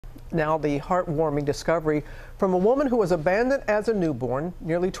Now, the heartwarming discovery from a woman who was abandoned as a newborn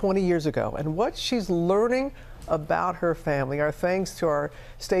nearly 20 years ago, and what she's learning about her family. Our thanks to our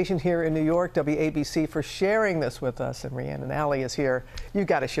station here in New York, WABC, for sharing this with us. And Rhiannon Alley is here. You've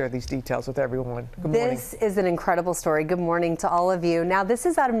got to share these details with everyone. Good morning. This is an incredible story. Good morning to all of you. Now, this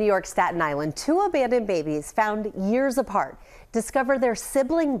is out of New York, Staten Island. Two abandoned babies found years apart discover their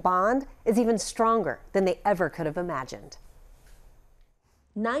sibling bond is even stronger than they ever could have imagined.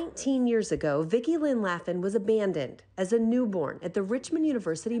 19 years ago, Vicky Lynn Laffin was abandoned as a newborn at the Richmond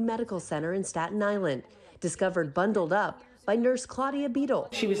University Medical Center in Staten Island, discovered bundled up by nurse Claudia Beadle.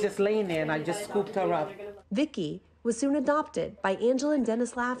 She was just laying there and I just scooped her up. Vicky was soon adopted by Angela and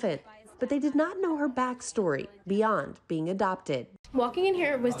Dennis Laffin, but they did not know her backstory beyond being adopted. Walking in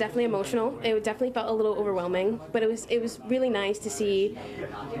here was definitely emotional. It definitely felt a little overwhelming, but it was really nice to see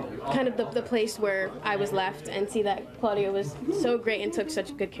kind of the place where I was left and see that Claudia was so great and took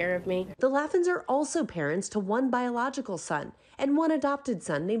such good care of me. The Laffins are also parents to one biological son and one adopted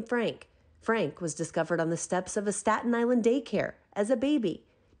son named Frank. Frank was discovered on the steps of a Staten Island daycare as a baby,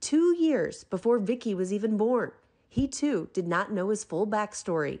 2 years before Vicky was even born. He too did not know his full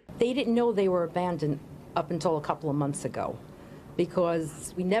backstory. They didn't know they were abandoned up until a couple of months ago,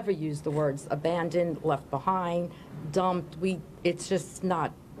 because we never used the words abandoned, left behind, dumped. It's just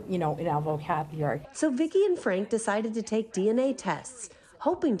not, in our vocabulary. So Vicky and Frank decided to take DNA tests,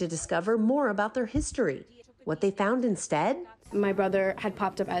 hoping to discover more about their history. What they found instead? My brother had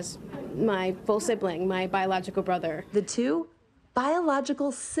popped up as my full sibling, my biological brother. The two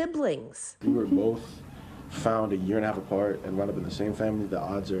biological siblings. We were both found a year and a half apart and wound up in the same family. The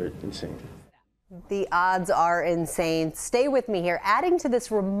odds are insane. The odds are insane. Stay with me here. Adding to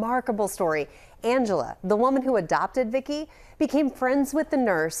this remarkable story, Angela, the woman who adopted Vicky, became friends with the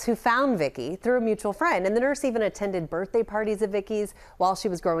nurse who found Vicky through a mutual friend. And the nurse even attended birthday parties of Vicky's while she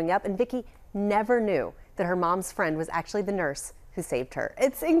was growing up. And Vicky never knew that her mom's friend was actually the nurse who saved her.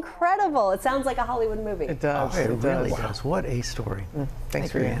 It's incredible. It sounds like a Hollywood movie. It does. It really does. What a story.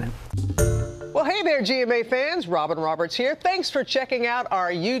 Thanks, Rhiannon. Well, hey there, GMA fans. Robin Roberts here. Thanks for checking out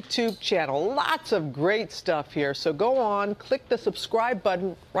our YouTube channel. Lots of great stuff here. So go on, click the subscribe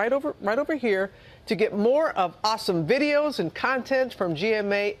button right over here to get more of awesome videos and content from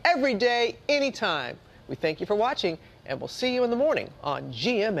GMA every day, anytime. We thank you for watching, and we'll see you in the morning on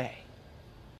GMA.